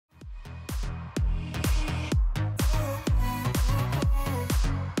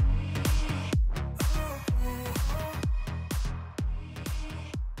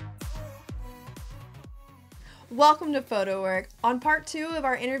Welcome to Photowrk, on part 2 of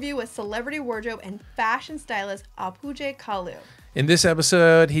our interview with celebrity wardrobe and fashion stylist Apuje Kalu. In this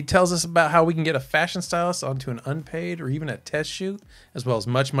episode, he tells us about how we can get a fashion stylist onto an unpaid or even a test shoot, as well as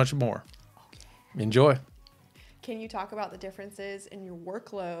much, much more. Enjoy. Can you talk about the differences in your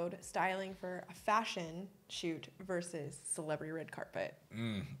workload styling for a fashion shoot versus celebrity red carpet?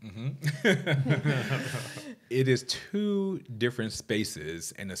 It is two different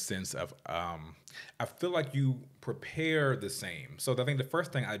spaces in the sense of I feel like you prepare the same. So I think the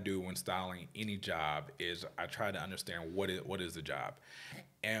first thing I do when styling any job is I try to understand what is the job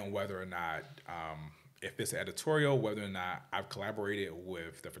and whether or not if it's editorial, whether or not I've collaborated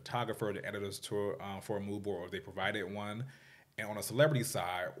with the photographer, the editors for a mood board, or they provided one. And on a celebrity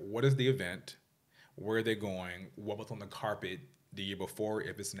side, what is the event? Where are they going? What was on the carpet the year before,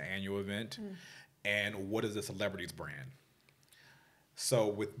 if it's an annual event? And what is the celebrity's brand? So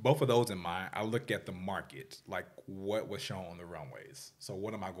with both of those in mind, I look at the market, like what was shown on the runways. So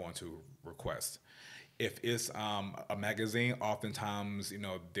what am I going to request? If it's a magazine, oftentimes, you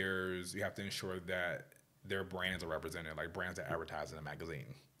have to ensure that their brands are represented, like brands that advertise in a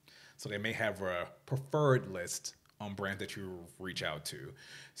magazine. So they may have a preferred list on brands that you reach out to.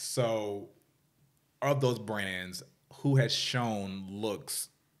 So of those brands, who has shown looks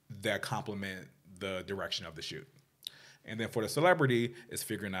that complement the direction of the shoot? And then for the celebrity, it's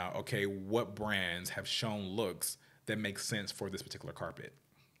figuring out, okay, what brands have shown looks that make sense for this particular carpet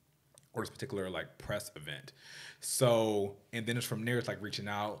or this particular like press event. So, and then it's from there, it's like reaching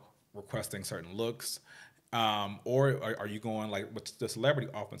out, requesting certain looks. Or are you going like with the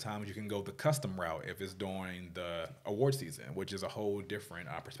celebrity? Oftentimes you can go the custom route if it's during the award season, which is a whole different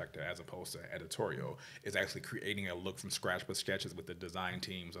perspective as opposed to editorial. It's actually creating a look from scratch with sketches with the design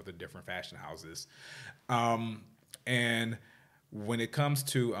teams of the different fashion houses. And when it comes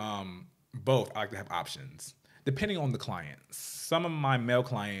to both, I like to have options depending on the client. Some of my male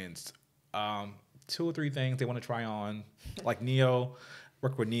clients, 2 or 3 things they want to try on, like Neo.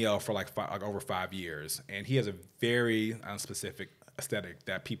 Worked with Neo for like over 5 years, and he has a very specific aesthetic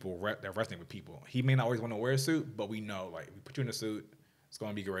that that resonate with people. He may not always want to wear a suit, but we know like we put you in a suit, it's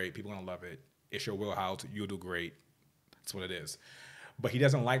gonna be great. People are gonna love it. It's your wheelhouse. You'll do great. That's what it is. But he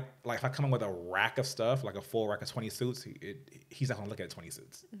doesn't like if I come in with a rack of stuff, like a full rack of 20 suits, he's not gonna look at 20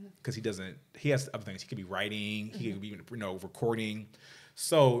 suits because he has other things. He could be writing, he could be recording.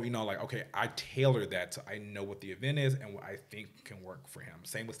 So, like, okay, I tailor that so I know what the event is and what I think can work for him.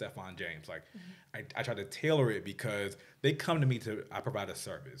 Same with Stephon James. Like, I try to tailor it because they come to me I provide a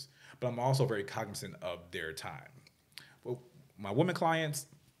service, but I'm also very cognizant of their time. Well, my women clients,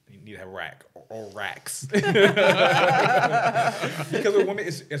 you need to have a rack or racks. Because with women,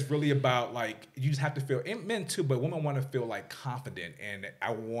 it's really about, like, you just have to feel, and men too, but women want to feel, like, confident, and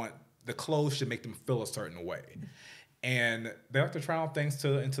the clothes should make them feel a certain way. And they like to try on things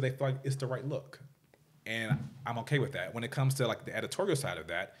until they feel like it's the right look. And I'm okay with that. When it comes to like the editorial side of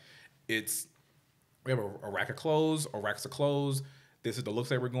that, we have a rack of clothes or racks of clothes. This is the looks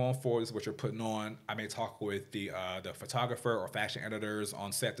that we're going for. This is what you're putting on. I may talk with the photographer or fashion editors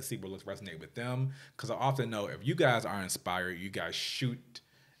on set to see what looks resonate with them. Because I often know if you guys are inspired, you guys shoot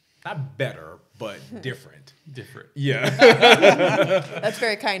not better, but different. Yeah. That's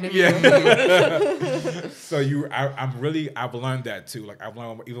very kind of you. So I've learned that too. Like I've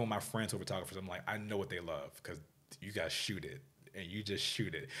learned even with my friends who are photographers, I'm like, I know what they love because you guys shoot it and you just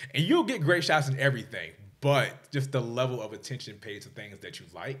shoot it. And you'll get great shots and everything, but just the level of attention paid to things that you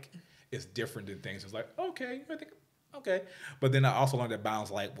like is different than things that's like, okay, I think okay. But then I also learned that balance,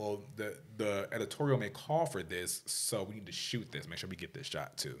 like, well, the editorial may call for this, so we need to shoot this, make sure we get this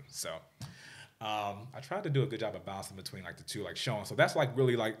shot too. So I tried to do a good job of balancing between like the two, like showing. So that's like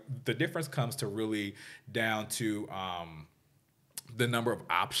really like the difference comes to really down to the number of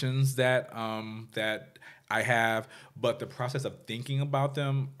options that I have, but the process of thinking about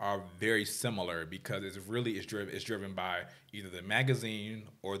them are very similar because it's driven by either the magazine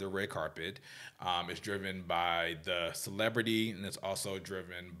or the red carpet. It's driven by the celebrity, and it's also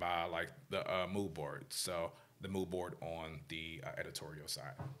driven by like the mood board. So the mood board on the editorial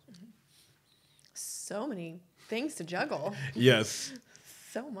side. So many things to juggle. Yes.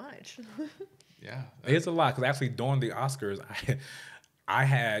 So much. Yeah, it's a lot because actually during the Oscars,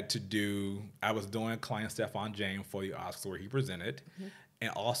 I was doing client Stephon James for the Oscars where he presented. And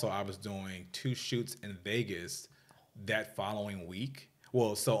also I was doing 2 shoots in Vegas that following week.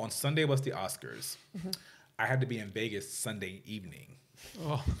 Well, so on Sunday was the Oscars. I had to be in Vegas Sunday evening.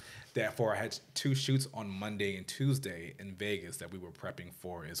 Oh. Therefore, I had 2 shoots on Monday and Tuesday in Vegas that we were prepping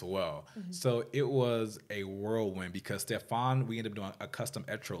for as well. So it was a whirlwind because Stephon, we ended up doing a custom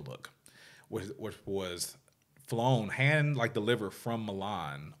etro look, which was flown, hand like delivered from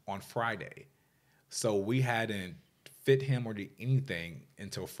Milan on Friday. So we hadn't fit him or do anything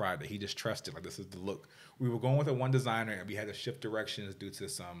until Friday. He just trusted, like, this is the look. We were going with a one designer and we had to shift directions due to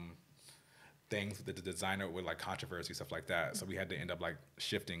some things with the designer with like controversy, stuff like that. So we had to end up like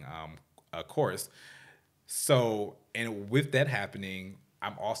shifting a course. So, and with that happening,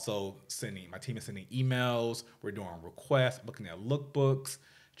 I'm also my team is sending emails. We're doing requests, looking at lookbooks,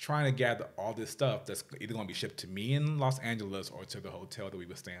 trying to gather all this stuff that's either going to be shipped to me in Los Angeles or to the hotel that we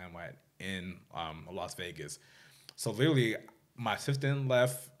were staying at in Las Vegas. So literally, my assistant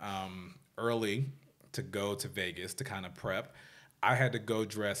left early to go to Vegas to kind of prep. I had to go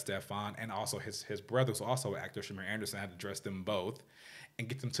dress Stefan and also his brother, who's also an actor, Shamir Anderson. I had to dress them both and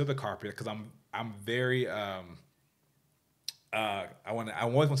get them to the carpet because I'm very I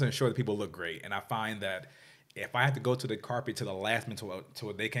always want to ensure that people look great, and I find that if I have to go to the carpet to the last minute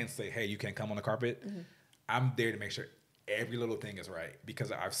to they can't say, hey, you can't come on the carpet, I'm there to make sure every little thing is right,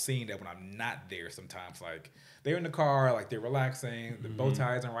 because I've seen that when I'm not there sometimes, like they're in the car, like they're relaxing, the bow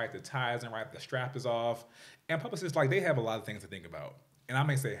tie isn't right, the tie isn't right, the strap is off, and publicists, like, they have a lot of things to think about. And I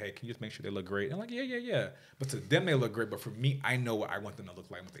may say, hey, can you just make sure they look great? And I'm like, yeah. But to them, they look great. But for me, I know what I want them to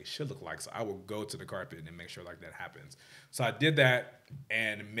look like, what they should look like. So I will go to the carpet and make sure like that happens. So I did that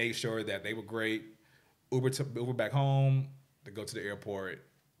and made sure that they were great. Uber back home to go to the airport.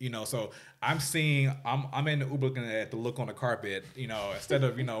 You know, so I'm in the Uber looking at the look on the carpet, you know, instead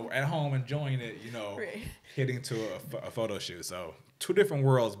of, you know, at home enjoying it, you know, Right. Hitting to a photo shoot. So 2 different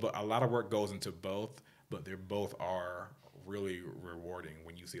worlds, but a lot of work goes into both, but they both are really rewarding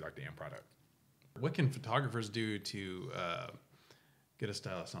when you see like the end product. What can photographers do to get a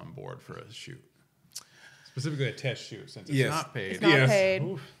stylist on board for a shoot? Specifically a test shoot, since it's not paid. It's not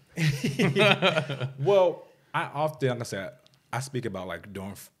paid. Well, I often, like I said, I speak about like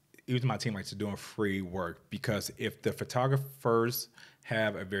even my team likes to doing free work, because if the photographers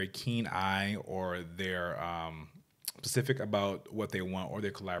have a very keen eye or they're specific about what they want or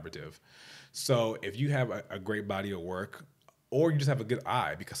they're collaborative. So if you have a great body of work, or you just have a good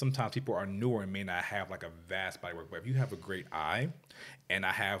eye, because sometimes people are newer and may not have like a vast body of work, but if you have a great eye and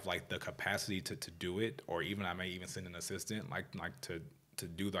I have like the capacity to do it, or even I may even send an assistant like to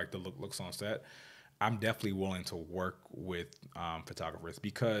do like the looks on set, I'm definitely willing to work with photographers,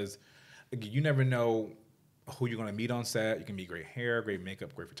 because again, you never know who you're going to meet on set. You can be great hair, great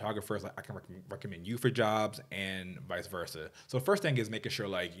makeup, great photographers. Like I can recommend you for jobs and vice versa. So the first thing is making sure,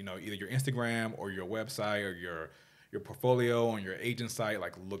 like, you know, either your Instagram or your website or your portfolio on your agent site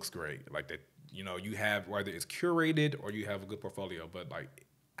like looks great. Like that, you know, you have, whether it's curated or you have a good portfolio, but like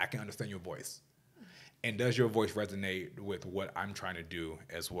I can understand your voice. And does your voice resonate with what I'm trying to do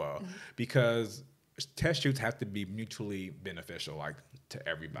as well? Because test shoots have to be mutually beneficial, like to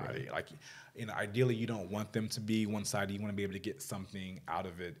everybody. Right. Like, you know, ideally you don't want them to be one-sided. You want to be able to get something out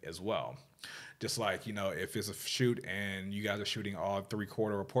of it as well. Just like, you know, if it's a shoot and you guys are shooting all 3/4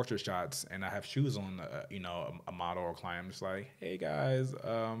 or portrait shots, and I have shoes on, you know, a model or a client, I'm just like, hey guys,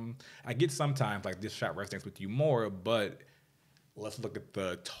 I get sometimes like this shot resonates with you more, but let's look at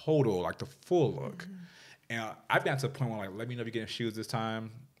the total, like the full look. And I've gotten to the point where, like, let me know if you're getting shoes this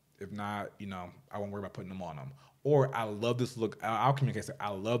time. If not, you know, I won't worry about putting them on them. Or I love this look. I'll communicate, say, I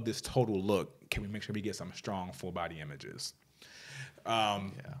love this total look. Can we make sure we get some strong full body images?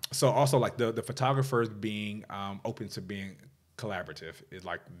 So also like the photographers being open to being collaborative is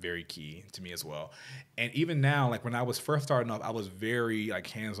like very key to me as well. And even now, like when I was first starting off, I was very like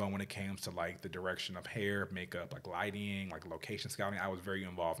hands-on when it came to like the direction of hair, makeup, like lighting, like location scouting. I was very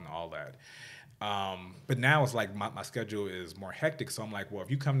involved in all that. But now it's like my schedule is more hectic. So I'm like, well,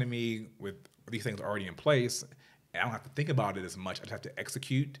 if you come to me with these things already in place, and I don't have to think about it as much, I just have to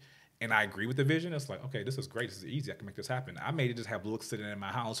execute, and I agree with the vision, it's like, okay, this is great, this is easy, I can make this happen. I may just have looks sitting in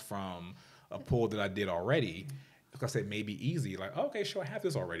my house from a pull that I did already. Like I said, maybe easy, like, oh, okay, sure, I have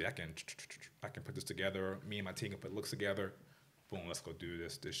this already. I can put this together. Me and my team can put looks together. Boom, let's go do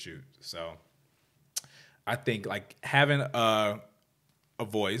this shoot. So I think like having a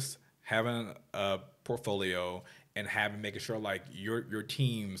voice, having a portfolio, and making sure like your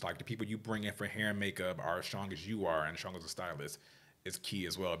teams, like the people you bring in for hair and makeup, are as strong as you are and as strong as a stylist is key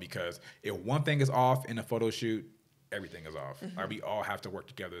as well. Because if one thing is off in a photo shoot, everything is off. Like we all have to work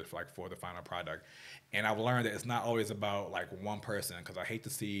together for the final product. And I've learned that it's not always about like one person, because I hate to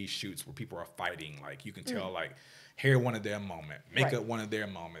see shoots where people are fighting. Like you can tell like hair wanted their moment, makeup wanted their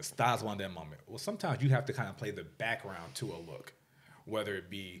moment, styles wanted their moment. Well, sometimes you have to kind of play the background to a look, whether it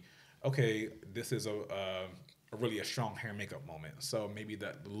be, okay, this is a really a strong hair and makeup moment, so maybe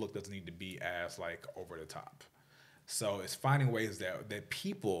the look doesn't need to be as like over the top. So it's finding ways that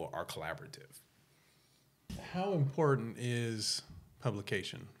people are collaborative. How important is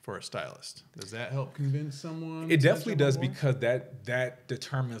publication for a stylist? Does that help convince someone? It to definitely jump on does board? because that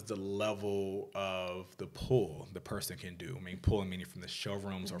determines the level of the pull the person can do. I mean, pull meaning from the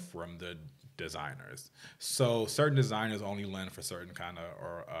showrooms or from the designers. So certain designers only lend for certain kind of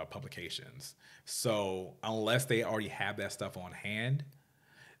or publications. So unless they already have that stuff on hand,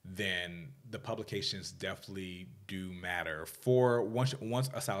 then the publications definitely do matter for once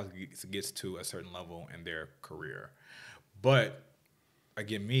a stylist gets to a certain level in their career. But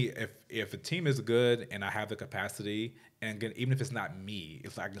again, me, if a team is good and I have the capacity, and again, even if it's not me,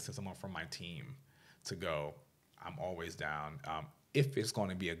 if I can send someone from my team to go, I'm always down. If it's going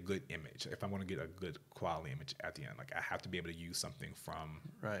to be a good image, if I'm going to get a good quality image at the end, like I have to be able to use something from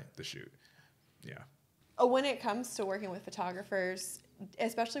the shoot. Yeah. When it comes to working with photographers,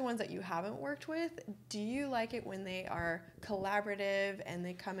 especially ones that you haven't worked with, do you like it when they are collaborative and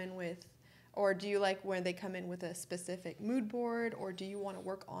they come in with, or do you like when they come in with a specific mood board, or do you want to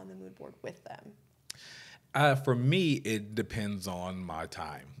work on the mood board with them? For me, it depends on my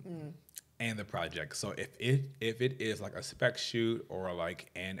time and the project. So if it is like a spec shoot or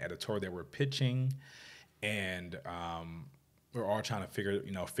like an editorial that we're pitching, and we're all trying to figure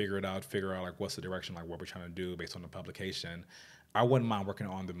it out, like what's the direction, like what we're trying to do based on the publication. I wouldn't mind working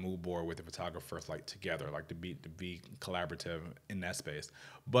on the mood board with the photographers, like together, like to be collaborative in that space.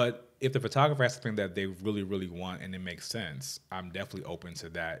 But if the photographer has something that they really, really want and it makes sense, I'm definitely open to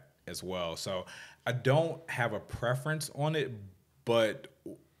that as well. So I don't have a preference on it, but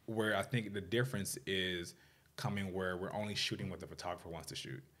where I think the difference is coming where we're only shooting what the photographer wants to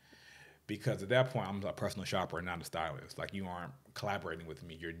shoot. Because at that point, I'm a personal shopper, not a stylist. Like, you aren't collaborating with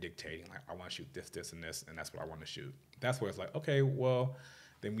me. You're dictating, like, I want to shoot this, this, and this, and that's what I want to shoot. That's where it's like, okay, well,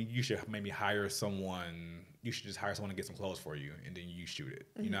 then you should maybe hire someone. You should just hire someone to get some clothes for you, and then you shoot it.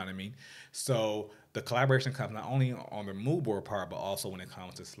 You know what I mean? So the collaboration comes not only on the mood board part, but also when it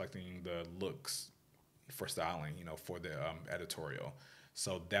comes to selecting the looks for styling, for the editorial.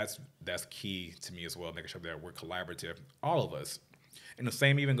 So that's key to me as well, making sure that we're collaborative, all of us. And the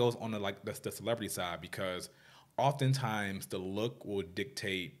same even goes on the celebrity side, because oftentimes the look will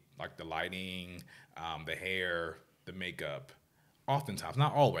dictate like the lighting, the hair, the makeup. Oftentimes,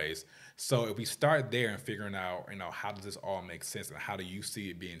 not always. So if we start there and figuring out, how does this all make sense and how do you see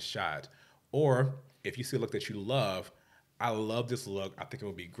it being shot? Or if you see a look that you love, I love this look. I think it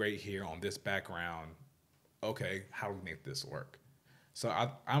would be great here on this background. Okay, how do we make this work? So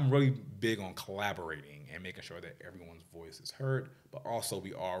I'm really big on collaborating and making sure that everyone's voice is heard, but also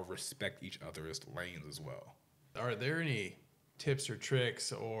we all respect each other's lanes as well. Are there any tips or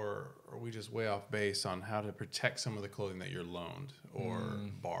tricks, or are we just way off base on how to protect some of the clothing that you're loaned or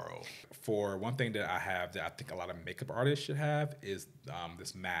borrow? For one thing that I have that I think a lot of makeup artists should have is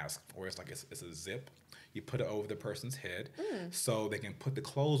this mask, where it's like it's a zip. You put it over the person's head so they can put the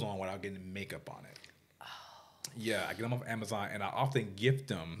clothes on without getting makeup on it. Yeah, I get them off Amazon, and I often gift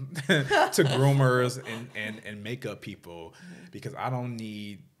them to groomers and makeup people, because I don't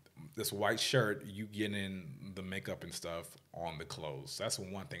need this white shirt, you getting the makeup and stuff on the clothes. That's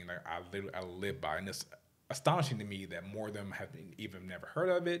one thing that I live by, and it's astonishing to me that more of them have even never heard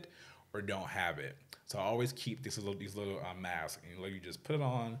of it or don't have it. So I always keep these little masks, and you just put it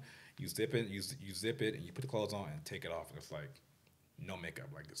on, you zip it, you zip it, and you put the clothes on and take it off, and it's like no makeup.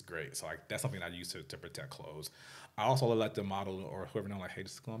 Like, it's great. So like that's something I use to protect clothes. I also let the model or whoever know, like, hey,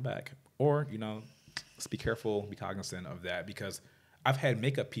 this is going back, or just be careful, be cognizant of that, because I've had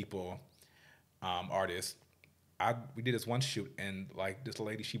makeup people, artists. We did this one shoot, and like this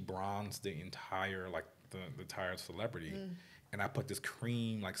lady, she bronzed the entire the entire celebrity, and I put this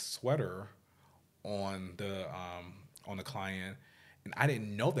cream like sweater on the client, and I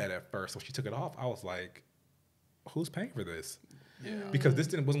didn't know that at first. So she took it off. I was like, who's paying for this? Yeah. Because this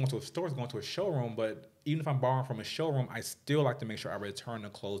wasn't going to a store, it's going to a showroom. But even if I'm borrowing from a showroom, I still like to make sure I return the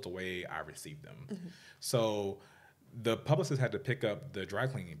clothes the way I received them. So the publicist had to pick up the dry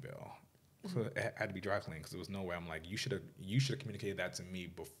cleaning bill. So it had to be dry cleaning, because there was no way. I'm like, you should have communicated that to me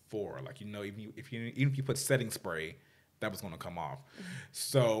before. Like, even if you put setting spray, that was going to come off.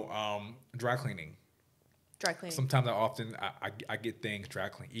 So dry cleaning. Dry cleaning. Sometimes I get things dry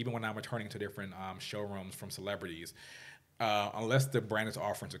clean, even when I'm returning to different showrooms from celebrities. Unless the brand is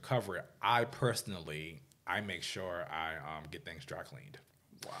offering to cover it, I make sure I get things dry cleaned.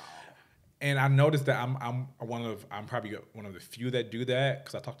 Wow. And I noticed that I'm probably one of the few that do that,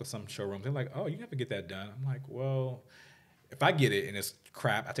 because I talk to some showrooms. They're like, oh, you have to get that done. I'm like, well, if I get it and it's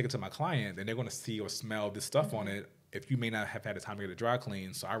crap, I take it to my client, then they're going to see or smell this stuff on it. if you may not have had the time to get a dry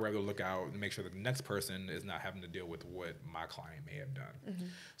clean, so I'd rather look out and make sure that the next person is not having to deal with what my client may have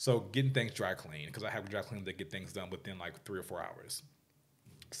done. So getting things dry clean, because I have dry cleaners that get things done within like 3 or 4 hours.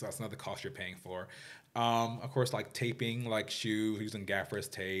 So that's another cost you're paying for. Of course, like taping, like shoes, using gaffer's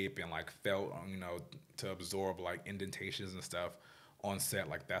tape and like felt, to absorb like indentations and stuff on set.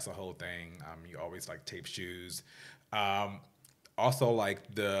 Like that's a whole thing. You always like tape shoes. Also,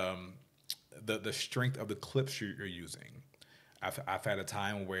 like the strength of the clips you're using. I've had a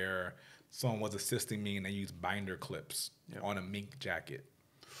time where someone was assisting me and they used binder clips on a mink jacket.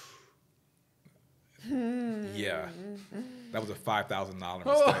 Yeah, that was a $5,000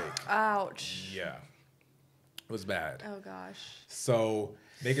 mistake. Ouch. Yeah, it was bad. Oh gosh. So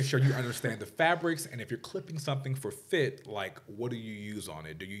making sure you understand the fabrics, and if you're clipping something for fit, like what do you use on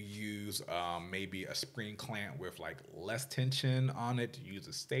it? Do you use maybe a spring clamp with like less tension on it? Do you use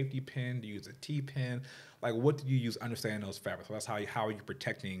a safety pin? Do you use a T-pin? Like what do you use? Understanding those fabrics. So that's how are you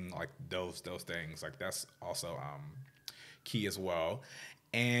protecting like those things? Like that's also key as well.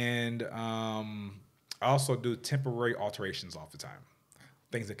 And I also do temporary alterations all the time,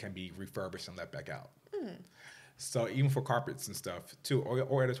 things that can be refurbished and let back out. So even for carpets and stuff too,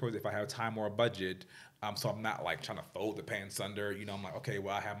 or editorials, if I have time or a budget, so I'm not like trying to fold the pants under, I'm like, okay,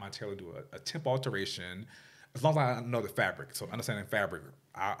 well, I have my tailor do a temp alteration. As long as I know the fabric, so understanding fabric,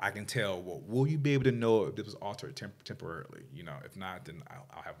 I can tell, well, will you be able to know if this was altered temporarily? If not, then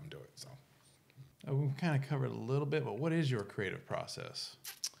I'll have them do it, so. We've kind of covered a little bit, but what is your creative process?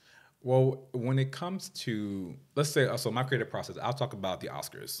 Well, when it comes to, let's say, so my creative process, I'll talk about the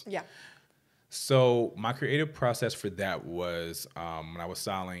Oscars. Yeah. So my creative process for that was when I was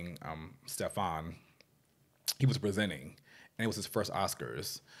styling Stefan, he was presenting, and it was his first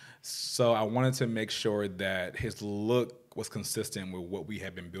Oscars. So I wanted to make sure that his look was consistent with what we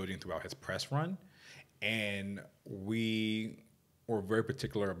had been building throughout his press run. And we were very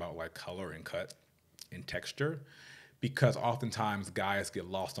particular about like color and cut and texture, because oftentimes guys get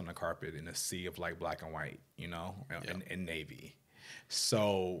lost on the carpet in a sea of like black and white, and navy.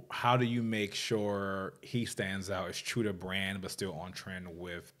 So how do you make sure he stands out, is true to brand, but still on trend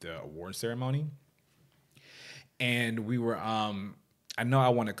with the award ceremony? And we were, I know I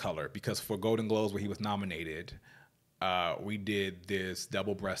wanted color, because for Golden Globes, where he was nominated, we did this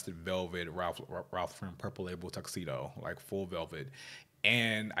double-breasted velvet Ralph Lauren Purple Label tuxedo, like full velvet.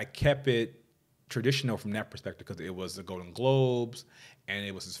 And I kept it traditional from that perspective, because it was the Golden Globes and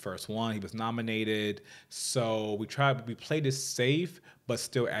it was his first one. He was nominated. So we played it safe, but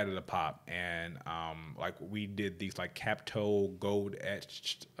still added a pop. And like we did these like cap toe gold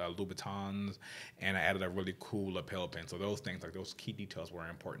etched Louboutins, and I added a really cool lapel pin. So those things, like those key details, were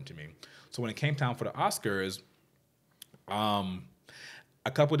important to me. So when it came time for the Oscars, a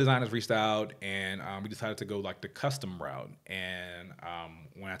couple of designers reached out, and we decided to go like the custom route. And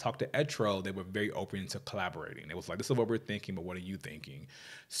when I talked to Etro, they were very open to collaborating. It was like, this is what we're thinking, but what are you thinking?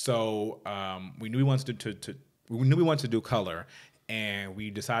 So we knew we wanted to do color, and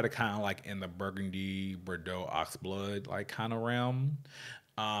we decided kind of like in the burgundy, Bordeaux, oxblood like kind of realm,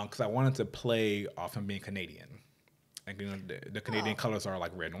 because I wanted to play off him being Canadian. And the Canadian colors are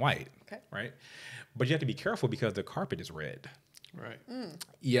like red and white, right? But you have to be careful because the carpet is red. Right.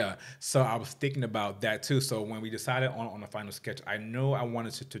 Yeah. So I was thinking about that too. So when we decided on the final sketch, I know I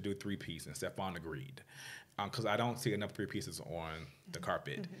wanted to do 3 pieces, and Stefan agreed, because I don't see enough 3 pieces on the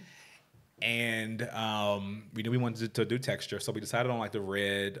carpet. And we knew we wanted to do texture, so we decided on like the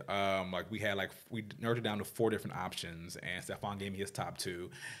red. Like we narrowed it down to 4 different options, and Stefan gave me his top 2.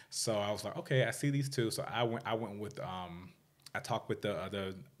 So I was like, okay, I see these 2. So I went with I talked with the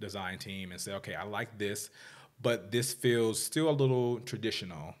other design team and said, okay, I like this, but this feels still a little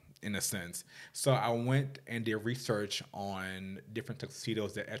traditional in a sense. So I went and did research on different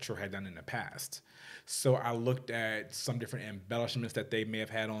tuxedos that Etro had done in the past. So I looked at some different embellishments that they may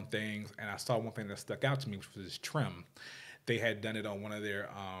have had on things, and I saw one thing that stuck out to me, which was this trim. They had done it on one of their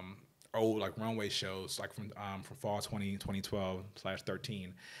old like runway shows, like from fall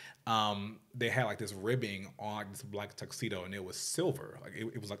 2012/13. They had like this ribbing on like this black tuxedo, and it was silver. Like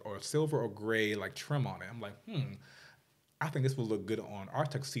it was like or silver or gray like trim on it. I'm like, I think this would look good on our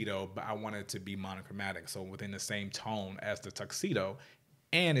tuxedo, but I want it to be monochromatic, so within the same tone as the tuxedo,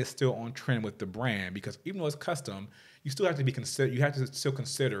 and it's still on trend with the brand, because even though it's custom, you still have to be you have to still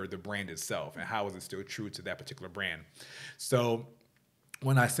consider the brand itself and how is it still true to that particular brand. So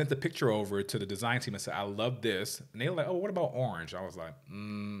when I sent the picture over to the design team and said, I love this, and they were like, oh, what about orange? I was like,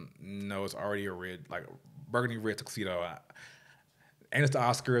 no, it's already a red, like burgundy red tuxedo. and it's the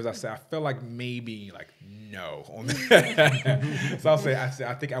Oscars. I said, I feel like maybe like no on that. So I said,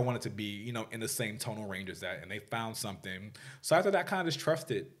 I think I want it to be, you know, in the same tonal range as that. And they found something. So after that, I kind of just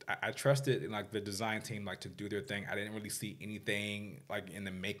trusted. I trusted in like the design team, like to do their thing. I didn't really see anything like in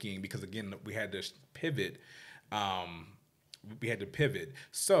the making because again, we had to pivot.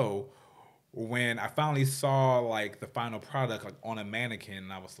 So when I finally saw like the final product like on a mannequin,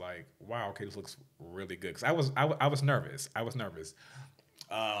 I was like, wow, okay, this looks really good. Cause I was nervous.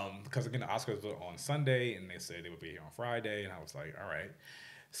 Because again, the Oscars were on Sunday and they said they would be here on Friday. And I was like, all right.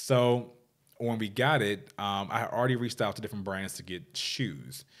 So when we got it, I had already reached out to different brands to get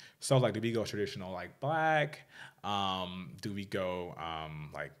shoes. So like, do we go traditional like black? Do we go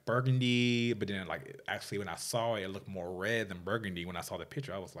like burgundy? But then like actually when I saw it, it looked more red than burgundy. When I saw the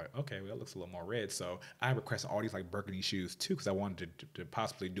picture, I was like, okay, well, it looks a little more red. So I requested all these like burgundy shoes too because I wanted to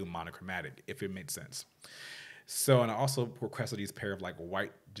possibly do monochromatic if it made sense. So, and I also requested these pair of like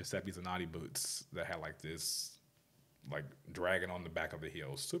white Giuseppe Zanotti boots that had like this like dragon on the back of the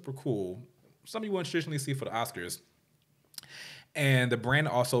heel. Super cool. Something you wouldn't traditionally see for the Oscars. And the brand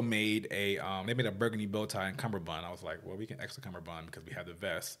also made they made a burgundy bow tie and cummerbund. I was like, well, we can extra cummerbund because we have the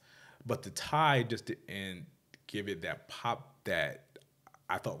vest. But the tie just didn't give it that pop that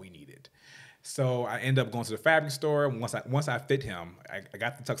I thought we needed. So I ended up going to the fabric store. Once I fit him, I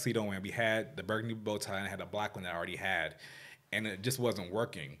got the tuxedo and we had the burgundy bow tie and I had a black one that I already had. And it just wasn't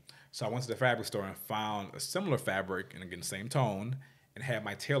working. So I went to the fabric store and found a similar fabric, and again, same tone, and had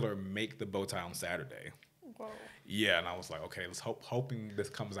my tailor make the bow tie on Saturday. Whoa. Yeah, and I was like, okay, let's hoping this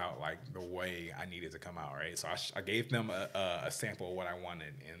comes out like the way I needed it to come out, right? So I gave them a sample of what I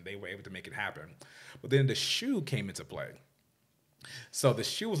wanted, and they were able to make it happen. But then the shoe came into play. So the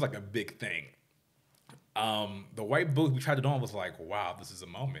shoe was like a big thing. The white boot we tried it on was like, wow, this is a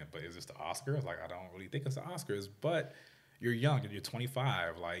moment, but is this the Oscars? Like, I don't really think it's the Oscars, but you're young, you're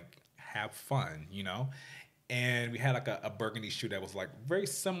 25, like, have fun, you know? And we had like a burgundy shoe that was like very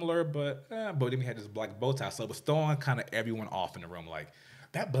similar, but then we had this black bow tie. So it was throwing kind of everyone off in the room. Like,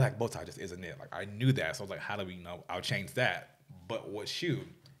 that black bow tie just isn't it. Like, I knew that. So I was like, how do we know? I'll change that. But what shoe?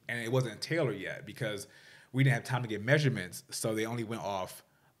 And it wasn't tailored yet because we didn't have time to get measurements. So they only went off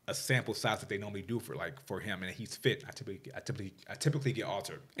a sample size that they normally do for him. And he's fit. I typically get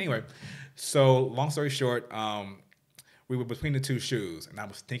altered. Anyway, so long story short, we were between the two shoes and I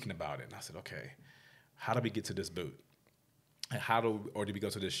was thinking about it. And I said, okay, how do we get to this boot? And or do we go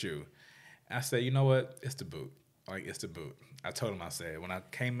to this shoe? And I said, you know what? It's the boot. Like, it's the boot. I told him, I said, when I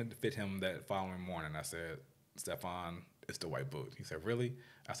came in to fit him that following morning, I said, Stefan, it's the white boot. He said, really?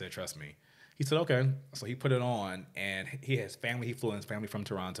 I said, trust me. He said, okay. So he put it on, and he has family. He flew in his family from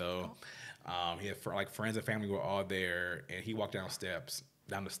Toronto. He had friends and family were all there, and he walked down the steps,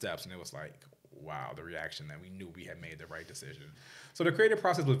 and it was like, wow, the reaction that we knew we had made the right decision. So the creative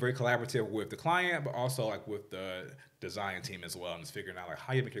process was very collaborative with the client, but also like with the design team as well, and just figuring out like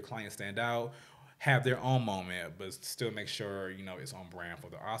how you make your client stand out, have their own moment, but still make sure, you know, it's on brand for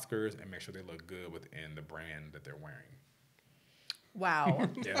the Oscars and make sure they look good within the brand that they're wearing. Wow.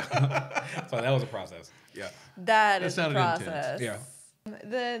 Yeah. So that was a process. Yeah. That is a sounded process. intense.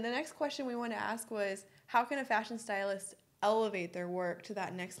 Yeah. The next question we want to ask was, how can a fashion stylist elevate their work to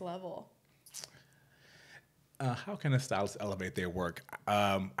that next level? How can a stylist elevate their work?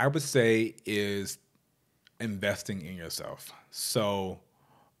 I would say is investing in yourself. So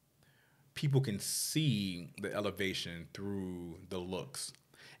people can see the elevation through the looks.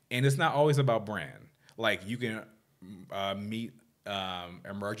 And it's not always about brand. Like, you can meet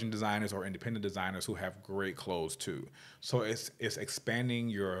emerging designers or independent designers who have great clothes too. So it's expanding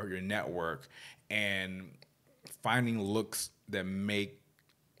your network and finding looks that make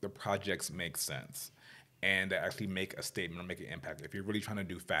the projects make sense and that actually make a statement or make an impact if you're really trying to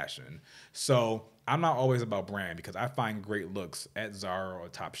do fashion. So I'm not always about brand because I find great looks at Zara or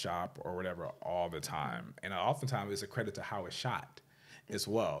Topshop or whatever all the time. And oftentimes it's a credit to how it's shot as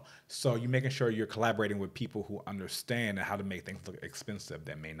well. So you're making sure you're collaborating with people who understand how to make things look expensive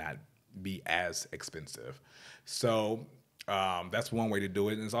that may not be as expensive. So that's one way to do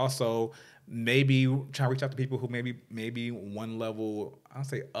it. And it's also maybe trying to reach out to people who maybe one level, I'll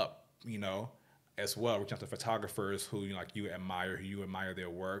say up, you know, as well. Reach out to photographers who you admire their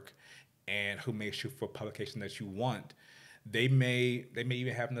work, and who may shoot for publication that you want. They may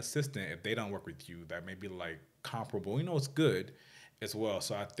even have an assistant if they don't work with you that may be like comparable. You know, it's good as well.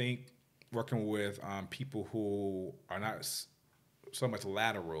 So I think working with people who are not so much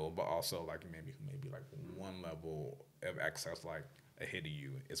lateral, but also like maybe like one level of access like ahead of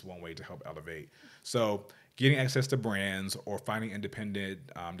you is one way to help elevate. So getting access to brands or finding independent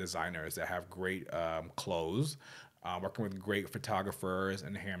designers that have great clothes working with great photographers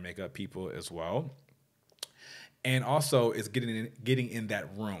and hair and makeup people as well. And also is getting in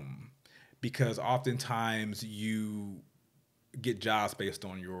that room, because oftentimes you get jobs based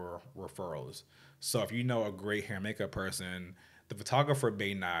on your referrals. So if you know a great hair and makeup person, the photographer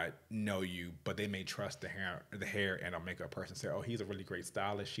may not know you, but they may trust the hair and a makeup person. Say, oh, he's a really great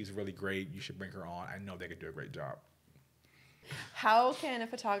stylist. She's really great. You should bring her on. I know they could do a great job. How can a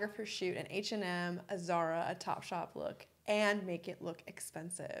photographer shoot an H&M, a Zara, a Topshop look and make it look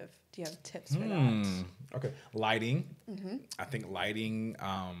expensive? Do you have tips for that? Okay. Lighting. I think lighting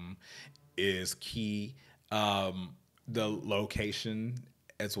is key. The location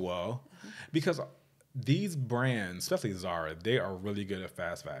as well. Because these brands, especially Zara, they are really good at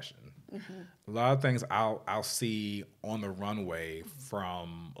fast fashion. A lot of things I'll see on the runway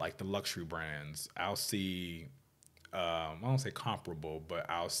from like the luxury brands. I'll see, I won't say comparable, but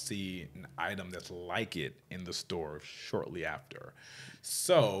I'll see an item that's like it in the store shortly after.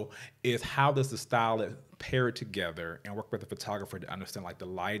 So it's how does the stylist pair it together and work with the photographer to understand like the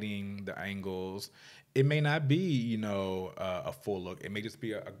lighting, the angles. It may not be, you know, a full look. It may just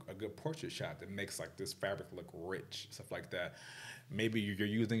be a good portrait shot that makes like this fabric look rich, stuff like that. Maybe you're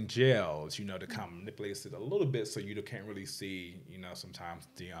using gels, you know, to kind of manipulate it a little bit so you can't really see, you know, sometimes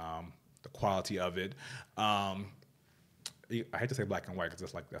the quality of it. I hate to say black and white because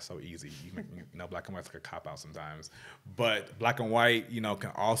it's like that's so easy. You know, black and white's like a cop out sometimes, but black and white, you know,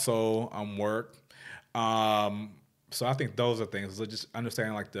 can also work. So I think those are things. So just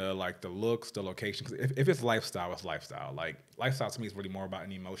understanding like the looks, the location. Because if it's lifestyle, it's lifestyle. Like lifestyle to me is really more about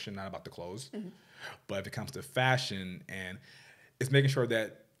an emotion, not about the clothes. But if it comes to fashion, and it's making sure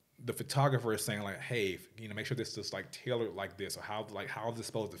that the photographer is saying like, hey, you know, make sure this is like tailored like this, or how is this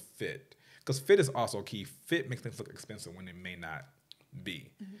supposed to fit? Because fit is also key. Fit makes things look expensive when it may not be.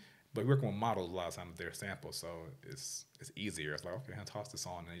 But working with models, a lot of times they're samples, so it's easier. It's like, okay, I'll toss this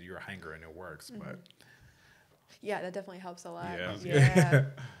on, and you're a hanger, and it works. But yeah, that definitely helps a lot. Yeah.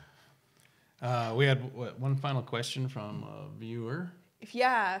 We had one final question from a viewer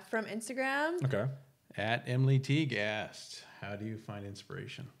Yeah, from Instagram. okay. at Emily Teague asked, "How do you find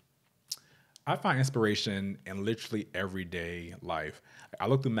inspiration?" I find inspiration in literally everyday life. I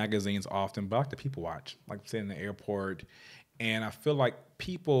look through magazines often, but I like to people watch, like sitting in the airport. And I feel like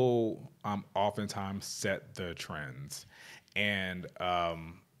people oftentimes set the trends. And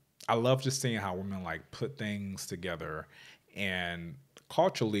I love just seeing how women like put things together. And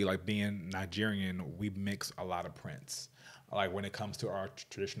culturally, like being Nigerian, we mix a lot of prints. Like when it comes to our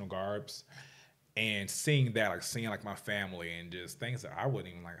traditional garbs. And seeing that, like seeing like my family and just things that I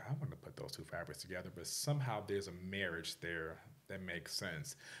wouldn't even like, I wouldn't have put those two fabrics together, but somehow there's a marriage there that makes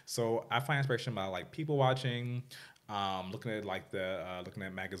sense. So I find inspiration by like people watching, looking at like looking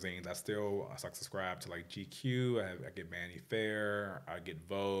at magazines. I like subscribe to like GQ. I get Vanity Fair. I get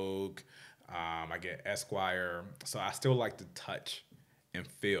Vogue. I get Esquire. So I still like to touch and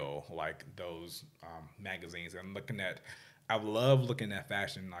feel like those magazines. And I love looking at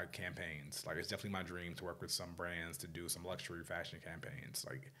fashion like campaigns. Like it's definitely my dream to work with some brands to do some luxury fashion campaigns.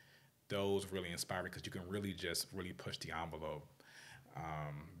 Like those really inspire me because you can really push the envelope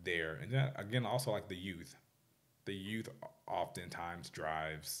there. And then again, also like the youth. The youth oftentimes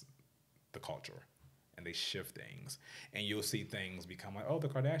drives the culture, and they shift things. And you'll see things become like, oh, the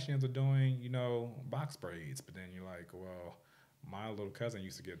Kardashians are doing, you know, box braids. But then you're like, well, my little cousin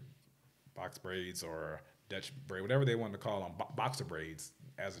used to get box braids or Dutch braid, whatever they wanted to call them, boxer braids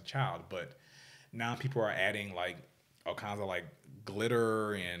as a child. But now people are adding like all kinds of like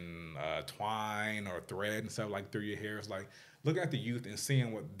glitter and twine or thread and stuff like through your hair. It's like looking at the youth and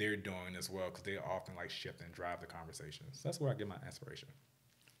seeing what they're doing as well, because they often like shift and drive the conversation. So that's where I get my inspiration.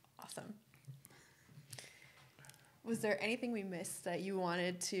 Awesome. Was there anything we missed that you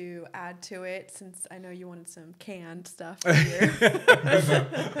wanted to add to it? Since I know you wanted some canned stuff here.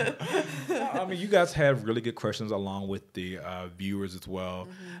 I mean, you guys have really good questions along with the viewers as well.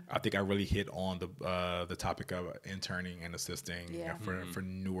 I think I really hit on the topic of interning and assisting for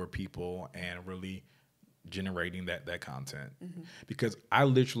newer people and really generating that content. Because I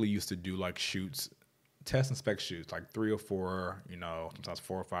literally used to do like shoots, test and spec shoots, like 3 or 4, you know, sometimes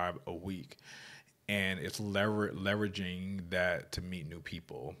 4 or 5 a week. And it's leveraging that to meet new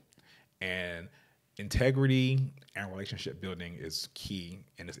people. And integrity and relationship building is key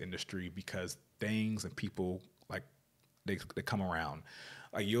in this industry, because things and people, like, they come around.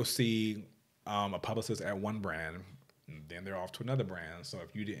 Like, you'll see a publicist at one brand, and then they're off to another brand. So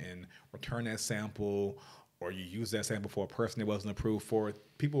if you didn't return that sample, or you use that sample for a person that wasn't approved for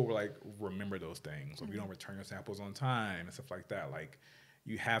it, people will, like, remember those things. Or if you don't return your samples on time and stuff like that, like,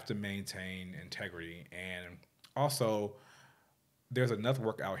 you have to maintain integrity. And Also, there's enough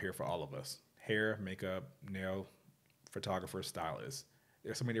work out here for all of us: hair, makeup, nail, photographer, stylist.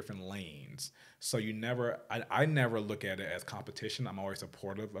 There's so many different lanes. So I never look at it as competition. I'm always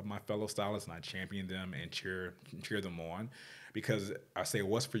supportive of my fellow stylists, and I champion them and cheer them on, because I say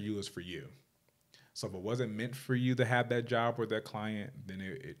what's for you is for you. So if it wasn't meant for you to have that job or that client, then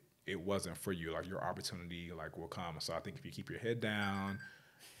it wasn't for you. Like, your opportunity will come. So I think if you keep your head down,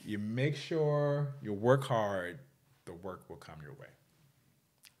 you make sure you work hard, the work will come your way.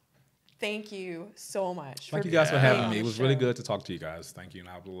 Thank you so much. Thank you guys for having being me. on It the was really show. good to talk to you guys. Thank you. And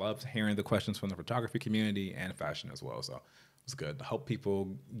I've loved hearing the questions from the photography community and fashion as well. So it was good. I hope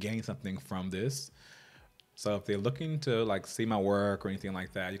people gain something from this. So if they're looking to see my work or anything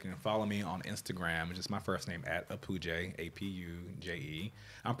like that, you can follow me on Instagram, which is my first name, @Apuje, Apuje.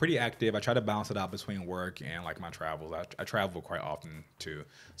 I'm pretty active. I try to balance it out between work and my travels. I travel quite often too.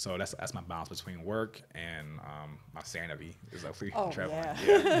 So that's my balance between work and my sanity is actually traveling.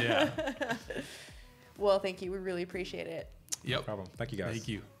 Yeah. Yeah. Well, thank you. We really appreciate it. No Yep. problem. Thank you guys. Thank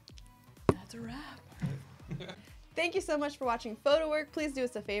you. That's a wrap. Thank you so much for watching Photowrk. Please do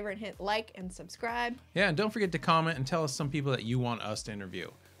us a favor and hit like and subscribe. Yeah, and don't forget to comment and tell us some people that you want us to interview.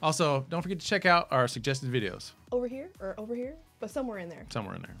 Also, don't forget to check out our suggested videos Over here or over here, but somewhere in there.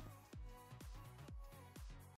 somewhere in there.